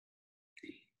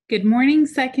Good morning,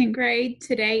 second grade.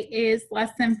 Today is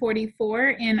lesson 44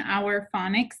 in our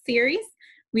phonics series.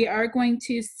 We are going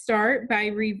to start by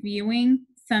reviewing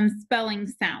some spelling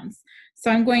sounds. So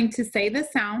I'm going to say the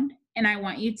sound, and I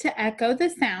want you to echo the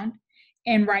sound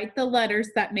and write the letters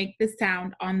that make the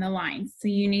sound on the line. So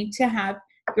you need to have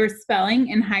your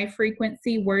spelling and high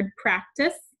frequency word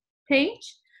practice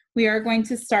page. We are going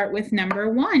to start with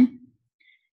number one.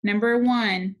 Number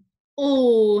one,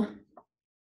 ooh.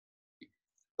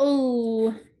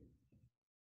 Ooh.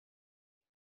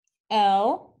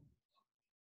 L,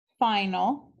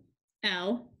 final,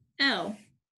 L, L.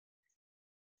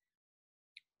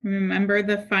 Remember,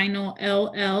 the final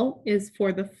LL is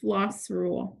for the floss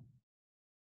rule.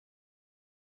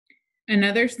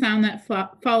 Another sound that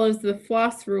follows the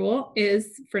floss rule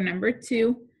is for number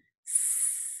two,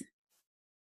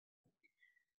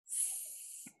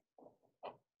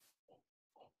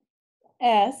 S.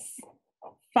 S,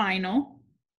 final,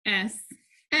 S,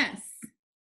 S.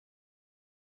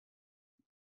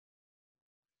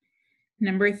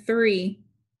 Number three,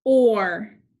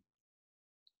 or.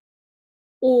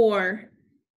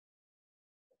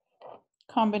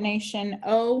 Combination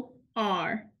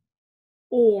O-R,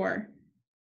 or.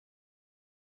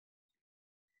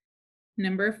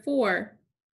 Number four,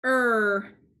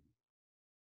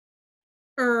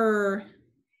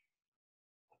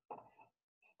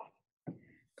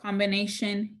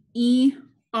 Combination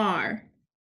E-R,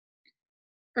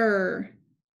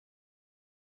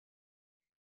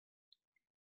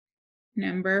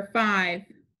 Number five,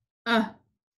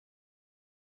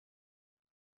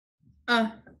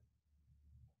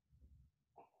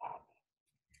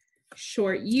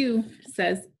 Short U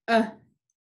says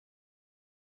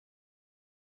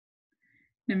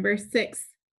Number six,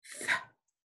 th.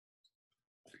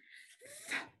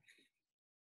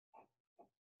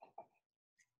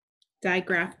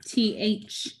 Digraph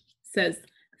TH says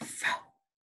th.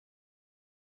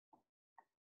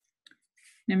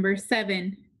 Number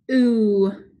seven,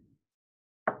 ooh.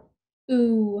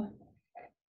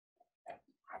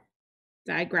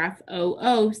 Digraph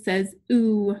OO says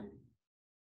ooh.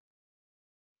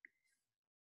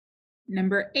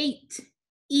 Number eight,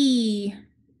 E,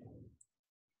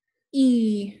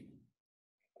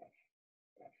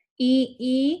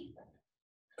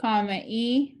 comma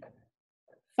E,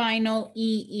 final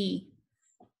EE.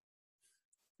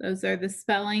 Those are the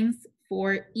spellings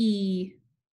for E.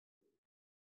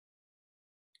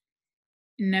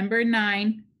 Number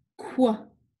nine, qu.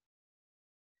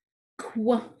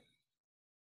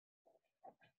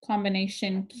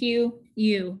 Combination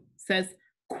Q-U says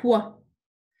qu.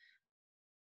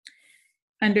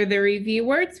 Under the review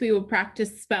words, we will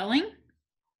practice spelling.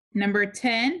 Number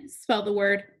 10, spell the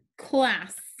word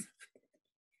class.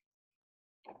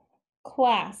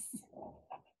 Class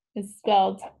is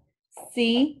spelled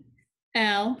C-L-A-S-S.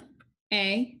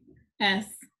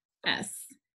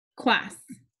 Class.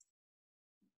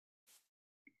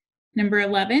 Number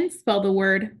 11, spell the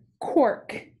word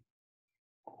cork.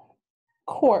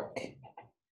 Cork.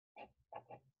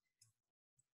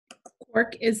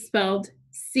 Cork is spelled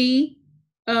C-O-R-K.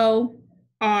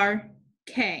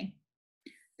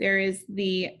 There is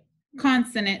the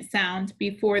consonant sound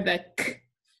before the K,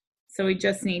 so we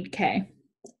just need K.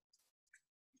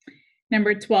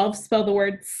 Number 12, spell the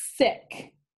word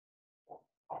sick.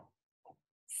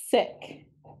 Sick.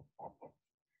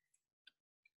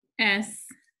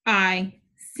 S-I-C-K.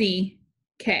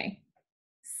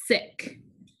 Sick.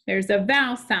 There's a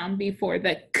vowel sound before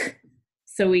the K,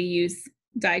 so we use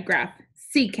digraph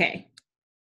CK.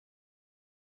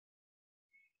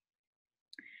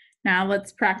 Now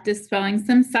let's practice spelling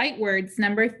some sight words.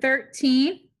 Number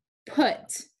 13,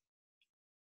 put.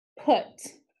 Put.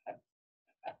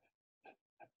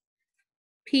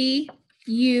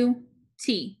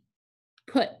 P-U-T.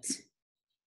 Put.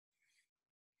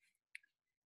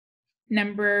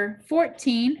 Number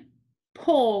 14,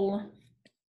 pull.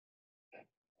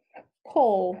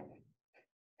 Pull.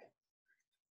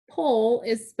 Pull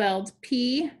is spelled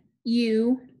P-U-L-L.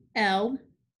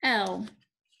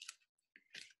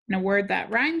 And a word that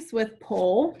rhymes with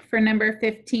pull for number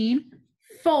 15,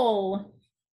 full.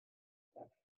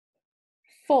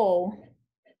 Full.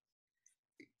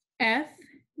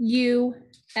 F-U-L-L.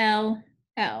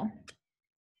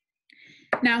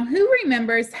 Now, who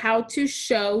remembers how to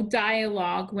show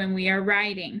dialogue when we are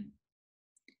writing?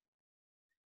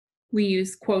 We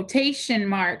use quotation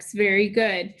marks. Very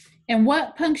good. And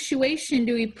what punctuation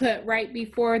do we put right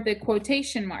before the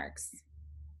quotation marks?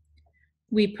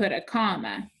 We put a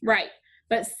comma, right?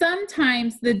 But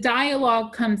sometimes the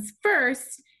dialogue comes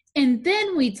first and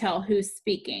then we tell who's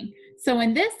speaking. So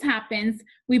when this happens,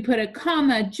 we put a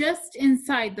comma just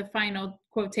inside the final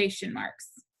quotation marks.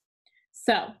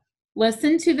 So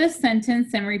listen to this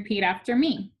sentence and repeat after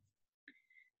me.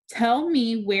 "Tell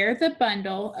me where the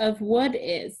bundle of wood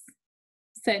is,"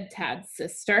 said Tad's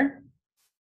sister.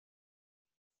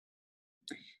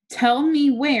 "Tell me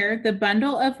where the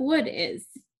bundle of wood is,"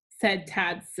 said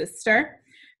Tad's sister.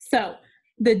 So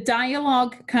the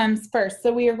dialogue comes first.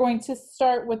 So we are going to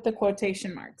start with the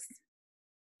quotation marks.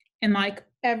 And like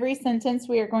every sentence,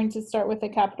 we are going to start with a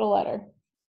capital letter.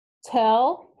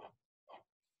 Tell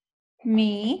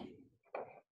me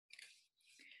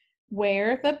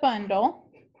where the bundle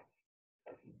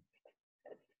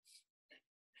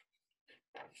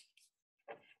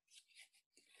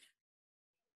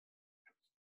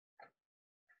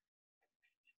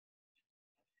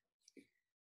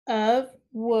of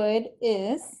wood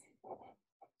is.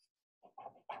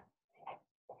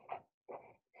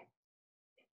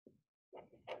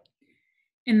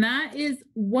 And that is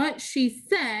what she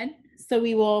said. So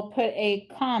we will put a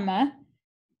comma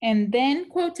and then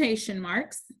quotation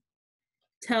marks.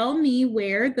 Tell me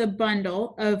where the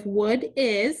bundle of wood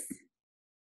is,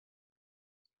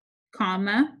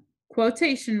 comma,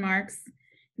 quotation marks,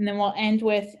 and then we'll end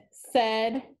with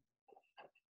said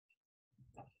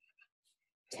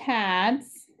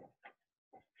Tad's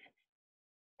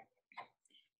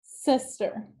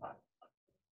sister.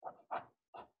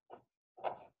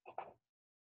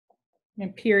 And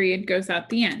a period goes at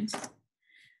the end.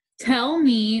 Tell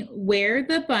me where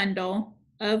the bundle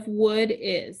of wood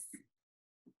is,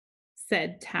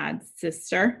 said Tad's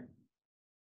sister.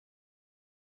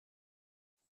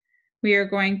 We are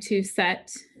going to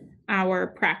set our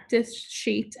practice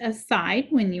sheet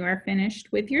aside when you are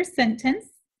finished with your sentence.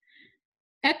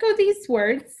 Echo these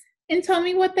words and tell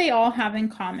me what they all have in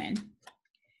common.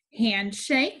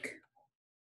 Handshake,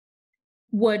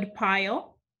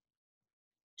 woodpile,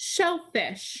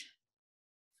 shellfish.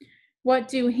 What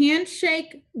do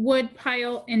handshake,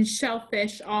 woodpile, and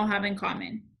shellfish all have in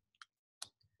common?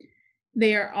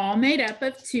 They are all made up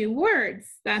of two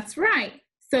words. That's right.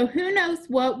 So who knows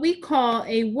what we call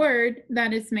a word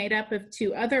that is made up of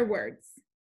two other words?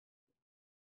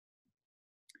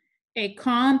 A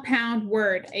compound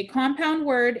word. A compound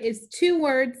word is two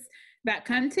words that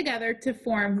come together to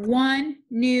form one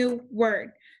new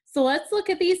word. So let's look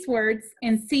at these words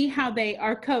and see how they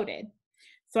are coded.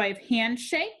 So I have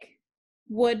handshake,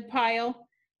 woodpile,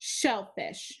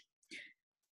 shellfish.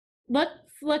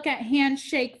 Let's look at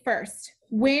handshake first.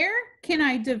 Where can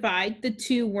I divide the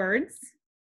two words?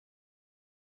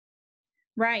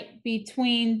 Right,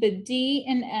 between the D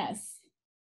and S.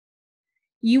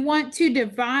 You want to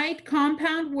divide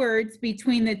compound words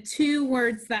between the two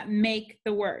words that make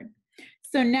the word.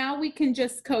 So now we can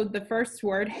just code the first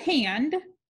word, hand.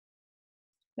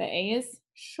 The A is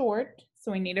short,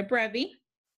 so we need a brevy.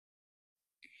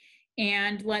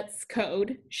 And let's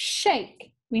code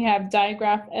shake. We have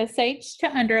digraph SH to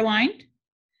underlined.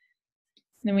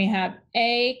 Then we have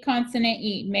A, consonant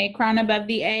E. Macron above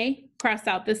the A, cross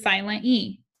out the silent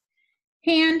E.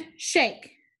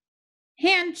 Handshake.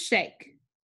 Handshake.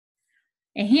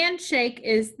 A handshake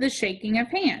is the shaking of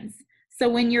hands. So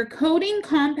when you're coding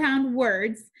compound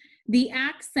words, the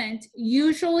accent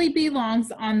usually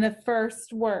belongs on the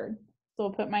first word. So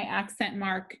we'll put my accent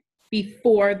mark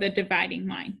before the dividing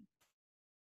line.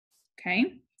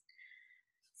 Okay.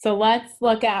 So let's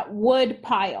look at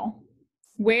woodpile.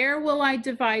 Where will I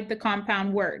divide the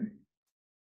compound word?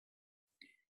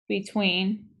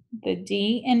 Between the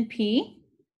D and P.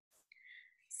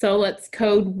 So let's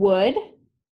code wood.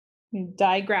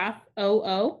 Digraph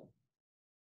OO.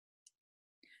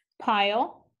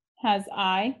 Pile has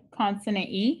I, consonant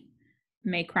E.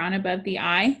 Macron above the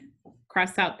I.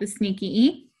 Cross out the sneaky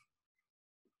E.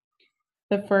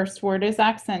 The first word is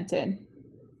accented.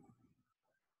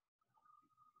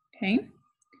 Okay.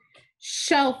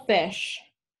 Shellfish.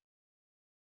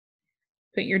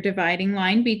 Put your dividing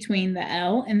line between the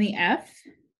L and the F.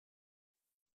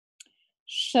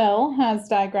 Shell has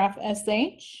digraph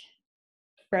SH.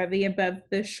 Brevy above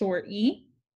the short E.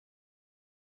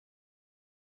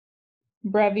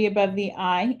 Brevy above the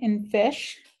I in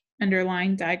fish.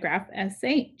 Underline digraph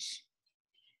SH.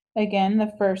 Again,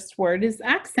 the first word is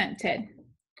accented.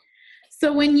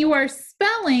 So when you are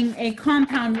spelling a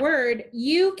compound word,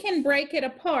 you can break it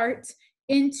apart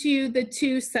into the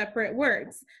two separate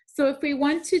words. So if we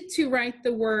wanted to write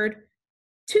the word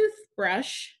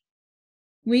toothbrush,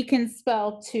 we can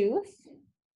spell tooth,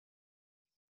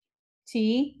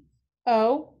 T-O-O-T-H,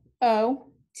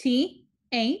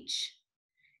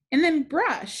 and then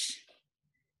brush,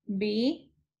 B-R-U-S-H.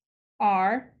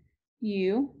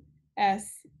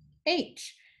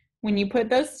 H. When you put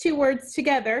those two words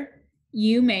together,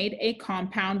 you made a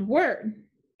compound word.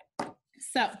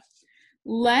 So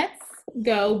let's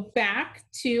go back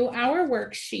to our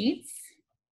worksheets.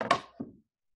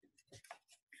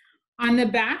 On the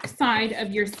back side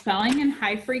of your spelling and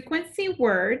high frequency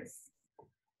words,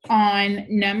 on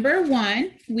number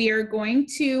 1, we are going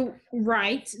to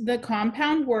write the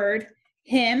compound word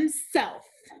himself.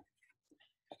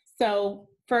 So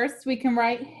first we can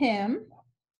write him,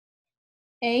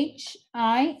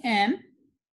 H-I-M,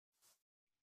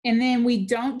 and then we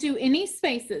don't do any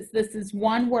spaces. This is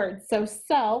one word. So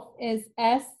self is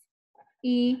S-E-L-F.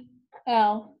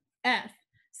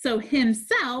 So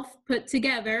himself put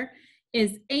together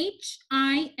is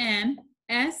H-I-M-S-E-L-F.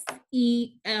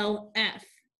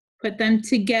 Put them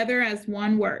together as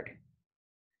one word.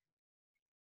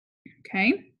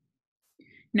 Okay.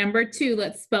 Number 2,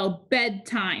 let's spell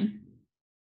bedtime.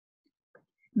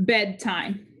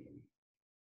 Bedtime.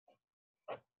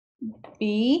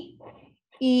 B-E-D-T-I-M-E.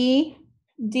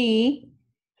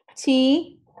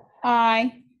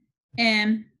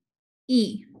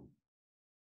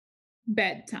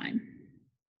 Bedtime.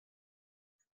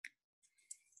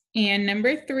 And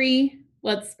number 3,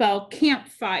 let's spell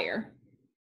campfire.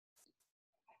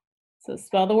 So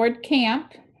spell the word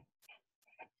camp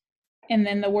and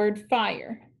then the word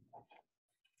fire.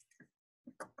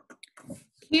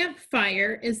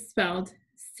 Campfire is spelled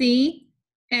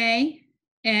C-A-M-P-F-I-R-E.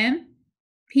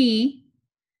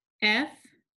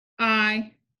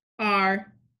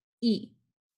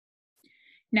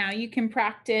 Now you can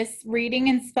practice reading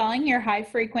and spelling your high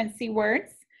frequency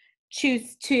words.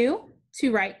 Choose 2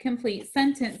 to write complete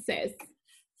sentences.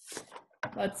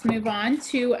 Let's move on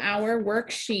to our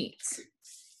worksheet.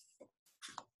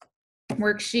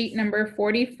 Worksheet number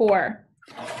 44.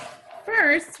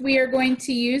 First, we are going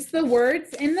to use the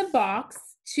words in the box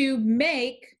to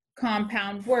make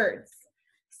compound words.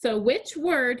 So which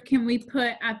word can we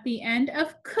put at the end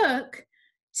of cook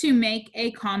to make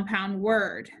a compound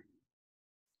word?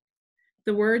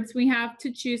 The words we have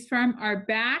to choose from are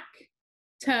back,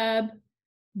 tub,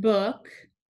 book,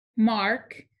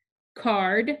 mark,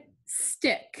 card,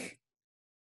 stick.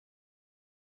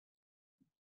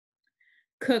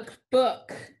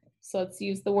 Cookbook. So let's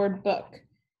use the word book.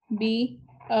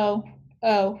 B-O-O-K.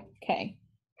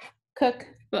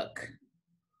 Cookbook.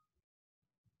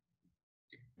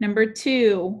 Number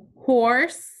 2,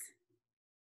 horse.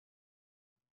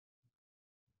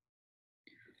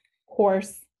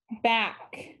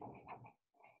 Horseback.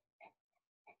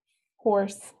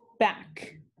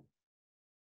 Horseback.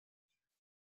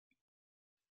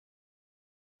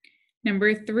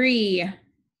 Number 3,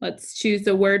 let's choose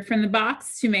a word from the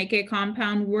box to make a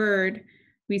compound word.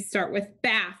 We start with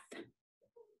bath.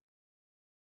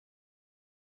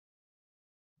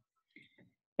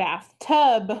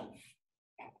 Bathtub.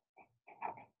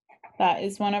 That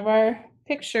is one of our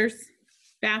pictures.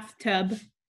 Bathtub.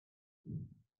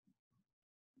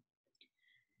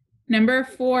 Number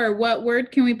 4, what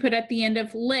word can we put at the end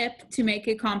of lip to make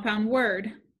a compound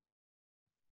word?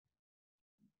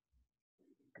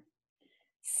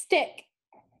 Stick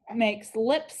makes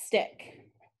lipstick.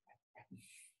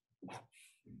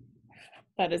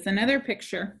 That is another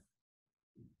picture.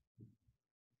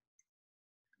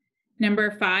 Number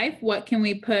 5, what can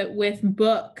we put with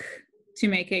book to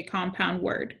make a compound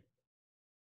word?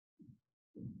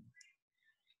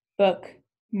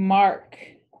 Bookmark.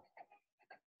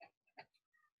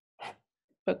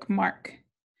 Bookmark.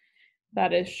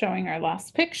 That is showing our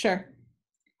last picture.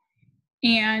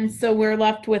 And so we're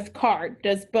left with card.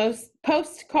 Does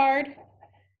postcard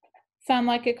sound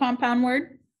like a compound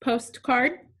word?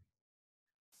 Postcard?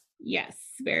 Yes,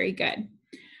 very good.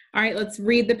 All right, let's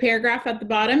read the paragraph at the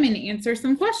bottom and answer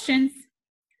some questions.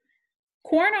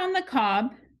 Corn on the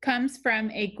cob comes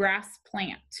from a grass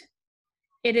plant.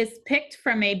 It is picked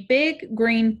from a big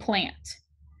green plant.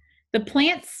 The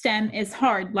plant stem is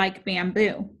hard like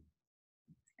bamboo.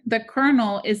 The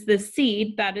kernel is the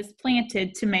seed that is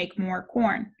planted to make more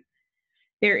corn.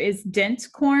 There is dent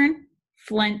corn,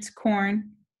 flint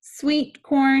corn, sweet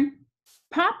corn,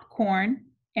 popcorn,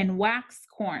 and wax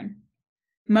corn.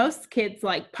 Most kids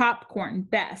like popcorn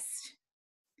best.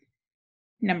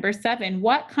 Number 7,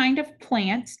 what kind of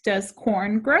plant does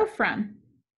corn grow from?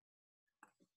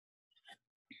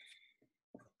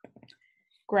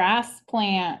 Grass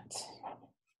plant.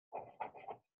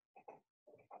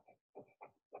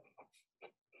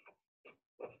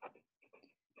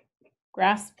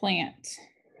 Grass plant.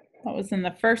 That was in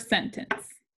the first sentence.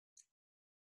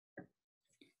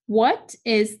 What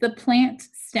is the plant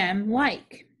stem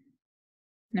like?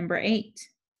 Number 8.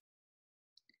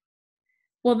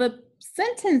 Well, the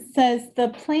sentence says the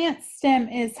plant stem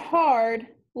is hard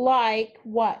like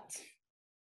what?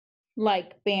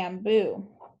 Like bamboo.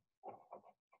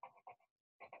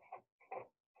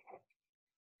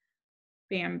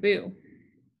 Bamboo.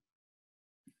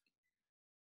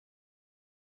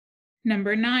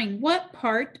 Number 9, what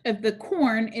part of the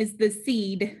corn is the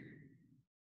seed?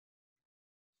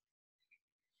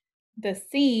 The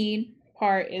seed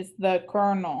part is the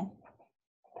kernel.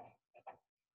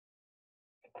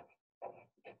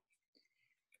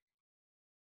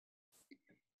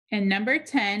 And number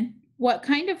 10, what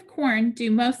kind of corn do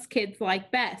most kids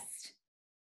like best?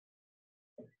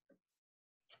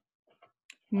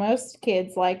 Most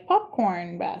kids like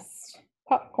popcorn best.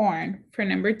 Popcorn for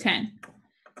number 10.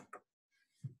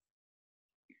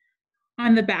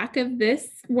 On the back of this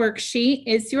worksheet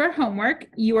is your homework.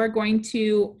 You are going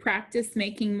to practice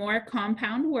making more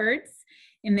compound words,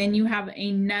 and then you have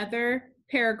another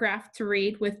paragraph to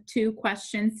read with 2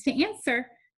 questions to answer.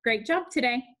 Great job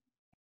today.